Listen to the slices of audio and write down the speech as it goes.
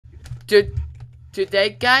to today,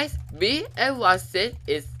 guys, me and Watson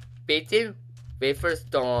is beating Wafer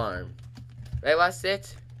Storm. Right, Watson?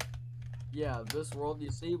 Yeah, this world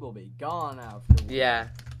you see will be gone afterwards. Yeah.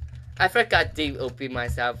 I forgot to open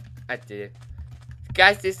myself. I did.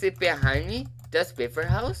 Guys, this is behind me. That's Wafer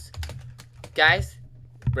House. Guys,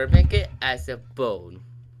 we're making it as a bone.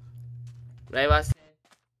 Right, Watson?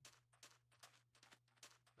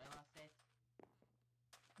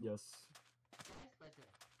 Yes.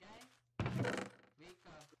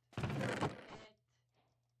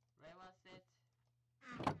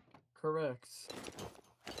 Correct.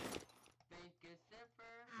 Thank you,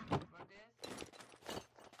 Zipper, for this.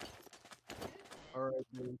 Alright,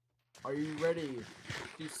 dude. Are you ready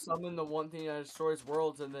to summon the one thing that destroys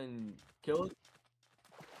worlds and then kill it?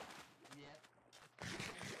 Yep.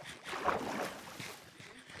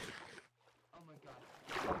 Oh my god.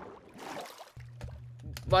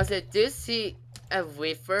 Was it, do you see a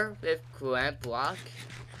wafer with grand block?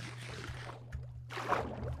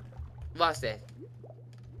 Was it?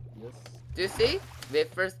 Yes. Do you see?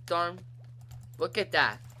 Wafer storm? Look at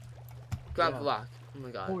that. Grand Yeah. block. Oh my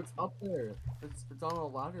god. Oh, it's up there. It's on a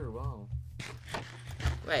ladder. Wow.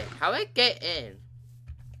 Wait, how I get in?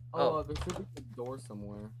 Oh. There should be a door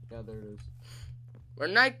somewhere. Yeah, there it is. We're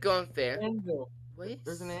not going there. Anvil. Wait.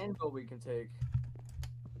 There's an anvil we can take.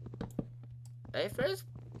 I first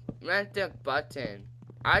ran the button.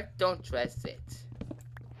 I don't trust it.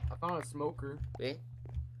 I found a smoker. Wait.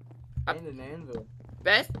 And an anvil.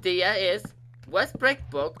 Best idea is, let's break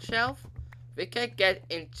bookshelf. We can get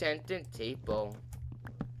enchanted table.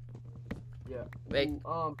 Yeah. Wait.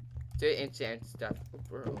 Ooh, To enchant stuff. Oh,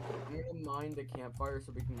 bro. I'm gonna mine the campfire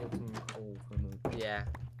so we can get some coal from it. Yeah.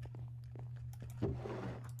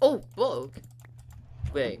 Oh, book.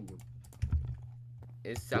 Wait. Ooh,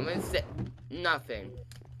 Is someone say nothing?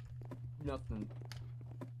 nothing.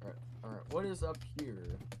 Alright. What is up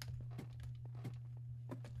here?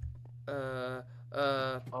 Oh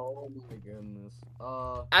my goodness.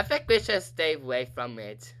 I think we should stay away from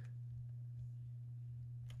it.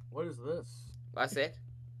 What is this? What's it?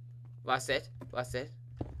 What's it? What's it?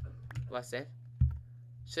 What's it?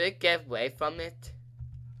 Should we get away from it?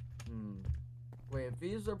 Wait, if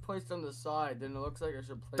these are placed on the side, then it looks like I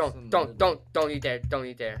should place them in the Don't eat there. Don't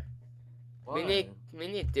eat there. Why? We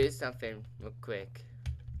need to do something real quick.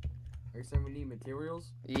 Are you saying we need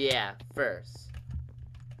materials? Yeah, first.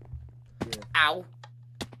 Yeah. Ow.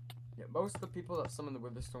 Yeah, most of the people that summon the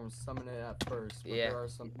Witherstorm summon it at first, but Yeah. there are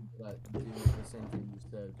some people that do the same thing you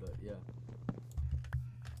said, but yeah.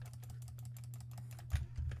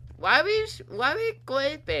 Why we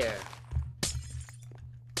going there?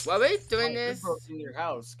 Why are we doing I this? broke in your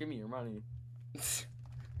house. Give me your money.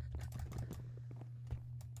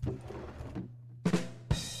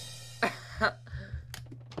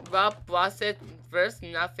 Well, boss it first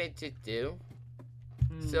nothing to do.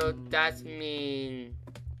 So that mean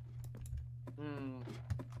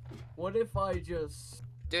What if I just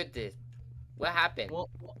do this. What happened? Well,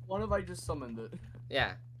 what if I just summoned it?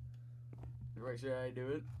 Yeah. Right, should I do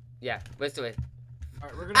it? Yeah, let's do it.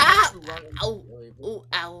 Alright, we're gonna have to run into Ow! the label. Ooh,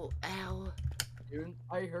 ow, ow. Dude,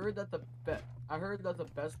 I heard that the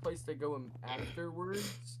best place to go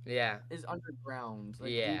afterwards Yeah. is underground.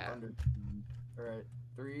 Like Yeah. deep under. Alright,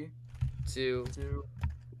 3, 2, 2,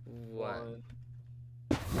 1.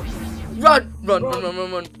 1.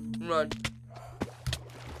 Run!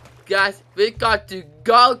 Guys, we got to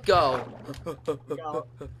go.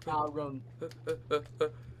 Run.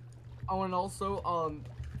 Oh, and also,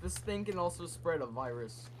 this thing can also spread a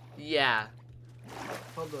virus Yeah.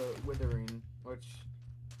 called the Withering, which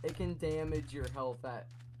it can damage your health at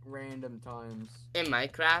random times. In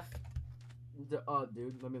Minecraft?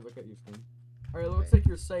 Dude, let me look at your skin. Alright, it looks like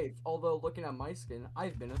you're safe, although looking at my skin,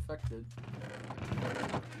 I've been affected.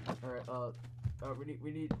 Alright,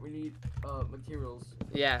 we need materials.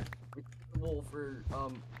 Yeah. We need wool for,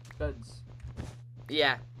 beds.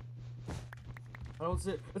 Yeah. I don't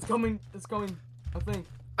see it. It's coming, I think.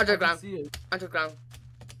 Underground. I can see it. Underground.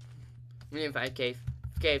 We need to find cave.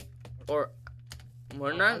 Or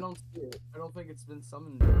we're I not. don't see it. I don't think it's been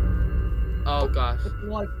summoned. Oh gosh.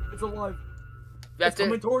 It's alive. We have It's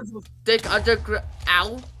coming to towards us. dig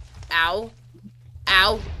underground. Ow.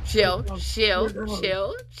 Chill,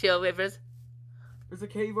 Rivers. There's a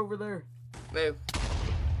cave over there. Move.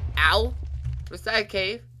 Ow. Was that a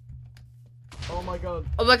cave? Oh my god.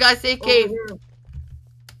 Oh my god, I see a Over cave. here.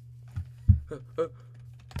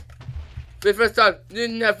 Rivers son, you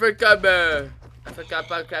never come here. I forgot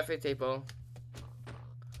about crafting table.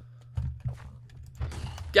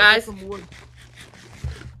 Guys, Some wood.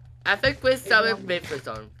 I think we're selling Mom. Rivers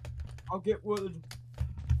on. I'll get wood.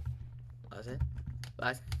 was it?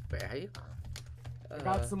 Where are you? I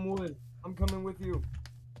got some wood. I'm coming with you.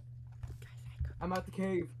 I'm at the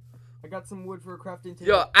cave. I got some wood for a crafting table.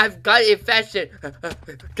 Yo, I've got infection.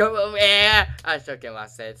 Come over here. I'm joking, my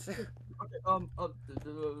sense. Okay,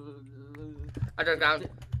 Underground.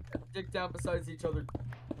 dig down besides each other.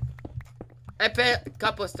 I put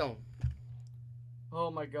cobblestone. Oh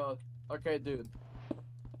my god. Okay, dude.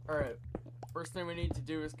 Alright. First thing we need to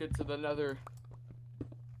do is get to the nether.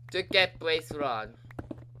 To get blaze rod.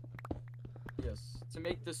 Yes. To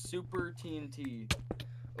make the super TNT.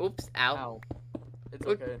 Oops, ow. Ow. It's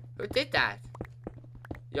okay. Who did that?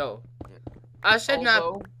 Yo. I should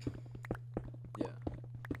not. Yeah.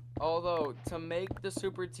 Although, to make the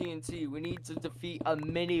super TNT, we need to defeat a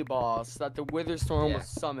mini boss that the Witherstorm will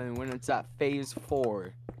summon when it's at phase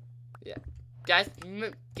 4. Yeah. Guys,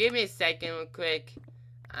 give me a second real quick.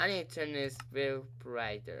 I need to turn this real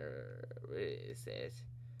brighter. Where is it?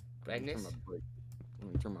 Brightness? Let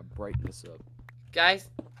me turn my brightness up. Guys,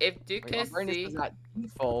 if you Wait, can my brightness see. is not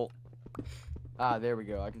default. Ah, there we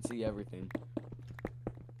go. I can see everything.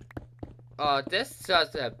 Oh, this is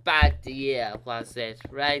such a bad idea, was it?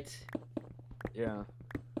 Right? Yeah.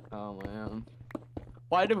 Oh man.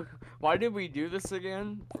 Why did we do this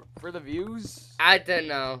again? For the views? I don't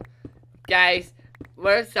know. Guys,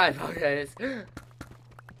 we're sorry about this.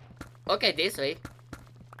 Okay, this way.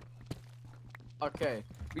 Okay.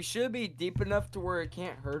 We should be deep enough to where it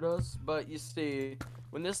can't hurt us, but you see,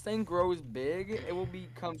 when this thing grows big, it will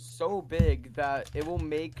become so big that it will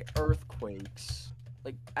make earthquakes.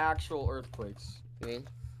 Like actual earthquakes. You mean?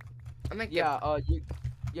 I'm gonna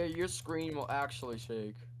Yeah, your screen will actually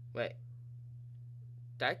shake. Wait.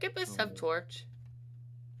 Did I get myself torch?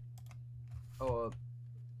 Oh,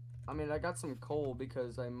 I mean, I got some coal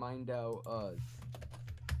because I mined out, a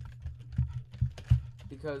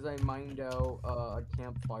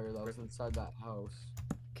campfire that was inside that house.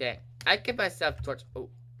 Okay. I get myself torch. Oh.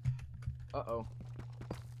 Uh-oh.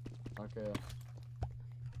 Okay.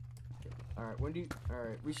 Alright,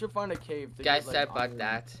 alright, we should find a cave to Guys, get, sorry like, about iron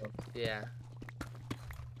that. and stuff. Yeah.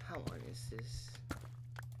 How long is this?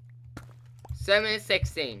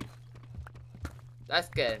 7:16. That's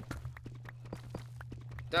good.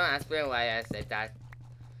 Don't ask me why I said that.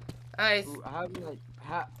 Nice. Ooh,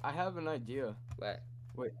 I have an idea. What?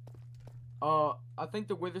 Wait. I think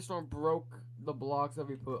the Witherstorm broke the blocks that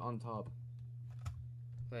we put on top.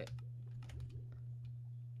 Wait.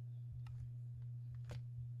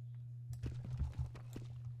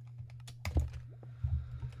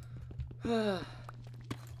 I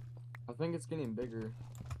think it's getting bigger.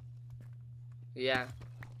 Yeah.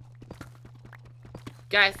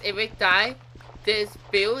 Guys, if we die, this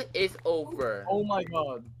build is over. Oh my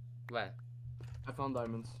god. What? I found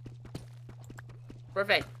diamonds.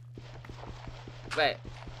 Perfect. Wait.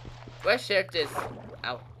 Let's share this.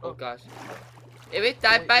 Ow. Oh gosh. If we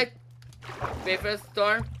die by River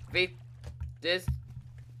Storm, this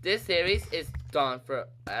series is done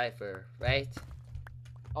forever, right?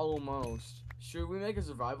 Almost. Should we make a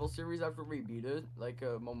survival series after we beat it? Like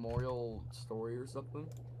a memorial story or something?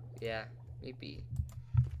 Yeah, maybe.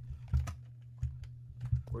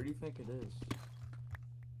 Where do you think it is?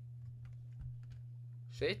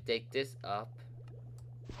 Should I take this up?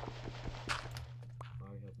 I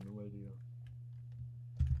have no idea.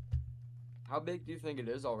 How big do you think it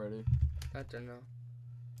is already? I don't know.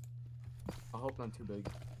 I hope not too big.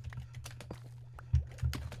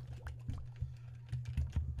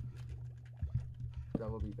 That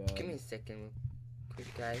would be bad. Give me a second, real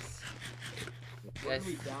quick, guys. We're gonna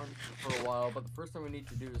be down for a while, but the first thing we need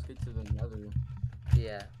to do is get to the nether.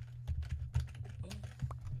 Yeah.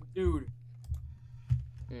 Dude.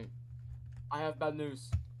 Hmm. I have bad news.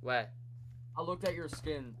 What? I looked at your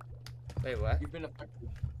skin. Wait, what? You've been affected.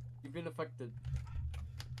 You've been affected.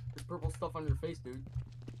 There's purple stuff on your face, dude.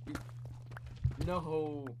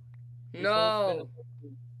 No. You've both been No.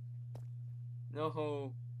 affected.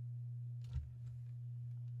 No.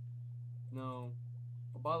 No.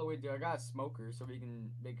 Oh, by the way, dude, I got a smoker so we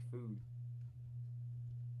can make food.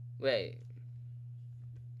 Wait.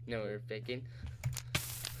 No, we're faking.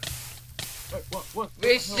 Wait, what?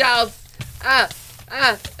 We shall. I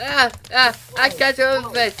got you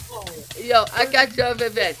over it. Yo, I got you over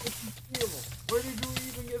it. Where did you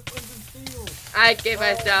even get flint and steel? I gave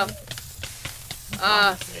myself.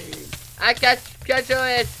 I got you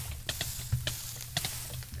it.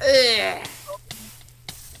 Ugh.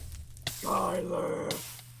 Tyler.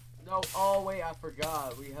 No. Oh wait, I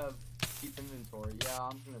forgot. We have keep inventory. Yeah,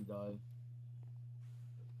 I'm gonna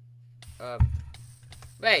die.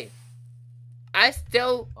 Wait. I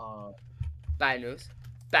still. Uh. Bad news.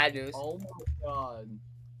 Bad news. Oh my god.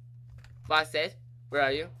 Faucet, where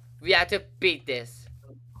are you? We have to beat this.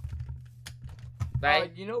 Right?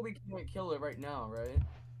 You know we can't kill it right now, right?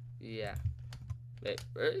 Yeah. Wait,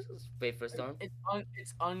 where is this? Wait for storm.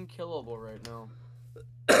 It's unkillable right now.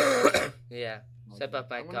 Yeah. Step up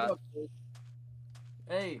my I'm gonna car. go upstairs.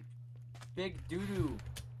 Hey, big doo-doo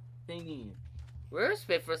thingy. Where's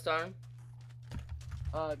Wait for storm?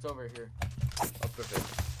 It's over here. Oh, perfect.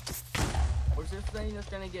 Which this thing is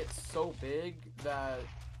gonna get so big that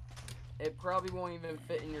it probably won't even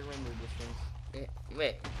fit in your render distance. Yeah,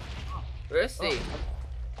 wait. Where's he?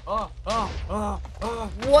 What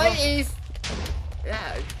is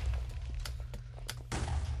that?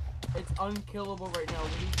 It's unkillable right now. We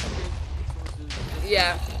need to get resources.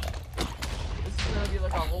 Yeah. This is gonna be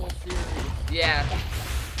like a whole series. Yeah.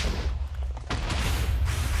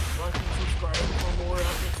 Like and subscribe for more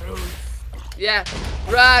episodes. Yeah.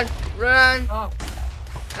 Run! Run! Ah!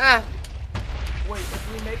 Wait,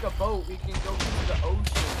 if we make a boat, we can go to the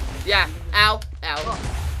ocean. Yeah. Ow! Ow!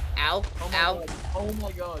 Ow! Oh my Ow! god. Oh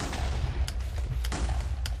my god.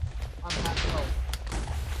 I'm half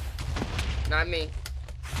health. Not me.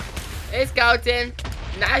 Hey, Skeleton!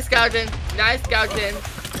 Nice, Skeleton! Nice, Skeleton!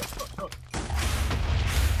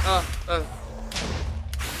 Oh, oh.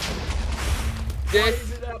 Why This.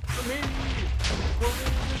 is it after me? Why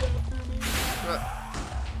is it after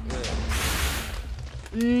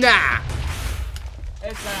me? Nah!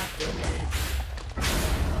 It's after me.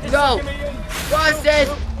 It's No! sucking me in. What's this?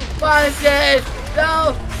 What's this?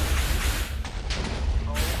 No!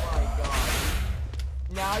 Oh my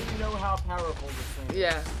god. Now you know how powerful this thing is.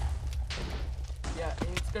 Yeah. Yeah, and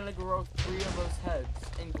it's gonna grow 3 of those heads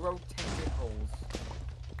and grow tentacles.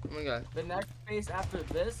 Oh my god. The next phase after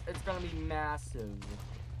this, it's gonna be massive.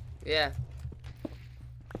 Yeah.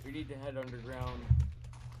 We need to head underground.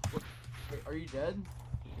 What? Wait, are you dead?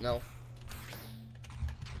 No.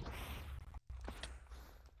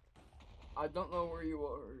 I don't know where you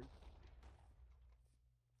are.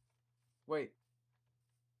 Wait.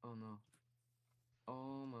 Oh no.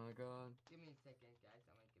 Oh my god. Give me a second, guys.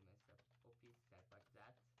 I'm gonna give myself OP set like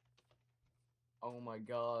that. Oh my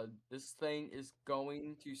god. This thing is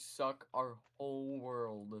going to suck our whole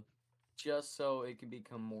world. Just so it can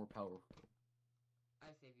become more powerful.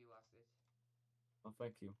 I save you, watch this. Oh,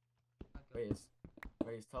 thank you. Okay.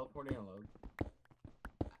 Wait, is teleporting allowed?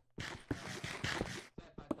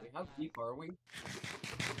 Wait, how deep are we?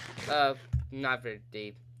 Not very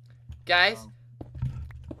deep. Guys, Oh.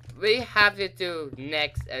 we have to do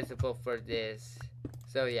next expo for this.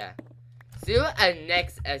 So yeah. See you at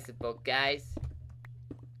next expo, guys.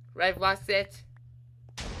 Right, what's it?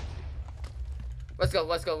 Let's go,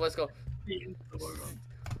 let's go, let's go.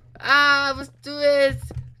 Let's do it.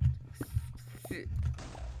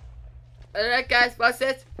 Alright guys, what's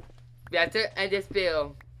it? We have to end this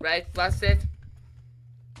video. Right, what's it?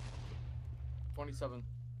 27.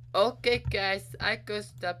 Okay guys, I could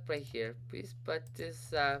stop right here. Please put this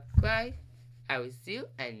subscribe. I will see you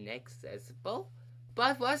at next expo.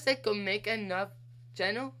 But once I could make enough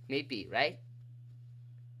channel, maybe, right?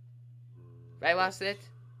 Right, what's it?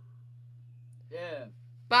 Yeah.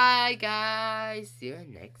 Bye guys. See you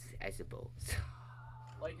next expo.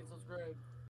 Like and subscribe.